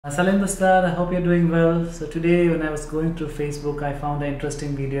Salam Dostar, I hope you're doing well. So today when I was going through Facebook, I found an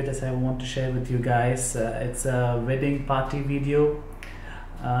interesting video that I want to share with you guys. It's a wedding party video.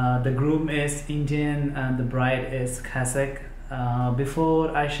 The groom is Indian and the bride is Kazakh.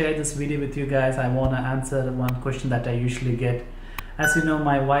 Before I share this video with you guys, I want to answer one question that I usually get. As you know,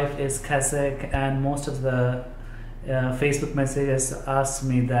 my wife is Kazakh and most of the Facebook messages ask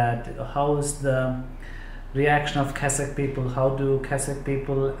me that how is the reaction of Kazakh people, how do Kazakh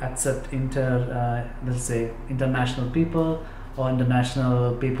people accept let's say international people or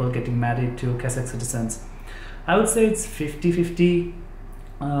international people getting married to Kazakh citizens. I would say it's 50-50.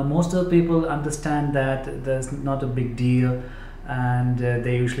 Most of the people understand that there's not a big deal and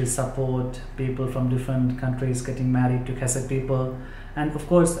they usually support people from different countries getting married to Kazakh people. And of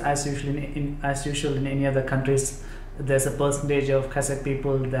course, as usual in any other countries, there's a percentage of Kazakh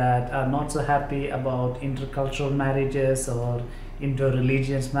people that are not so happy about intercultural marriages or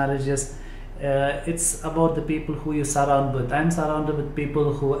inter-religious marriages. It's about the people who you surround with. I'm surrounded with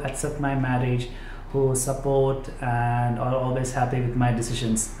people who accept my marriage, who support and are always happy with my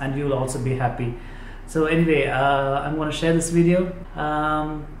decisions, and you will also be happy. So anyway, I'm going to share this video.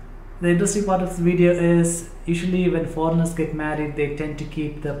 The interesting part of this video is usually when foreigners get married, they tend to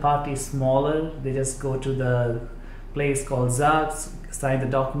keep the party smaller. They just go to the place called Kazakh, sign the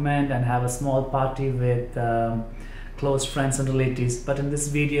document and have a small party with close friends and relatives. But in this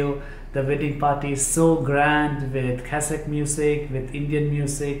video, the wedding party is so grand with Kazakh music, with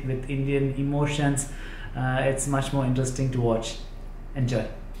Indian emotions. It's much more interesting to watch. Enjoy.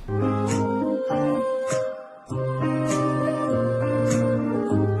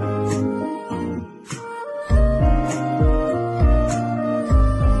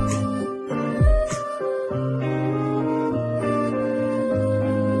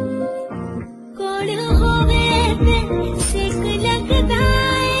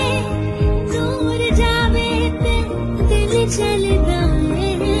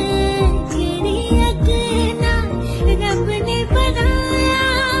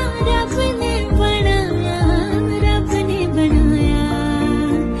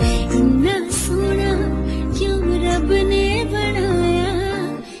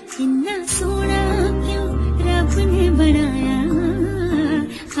 बना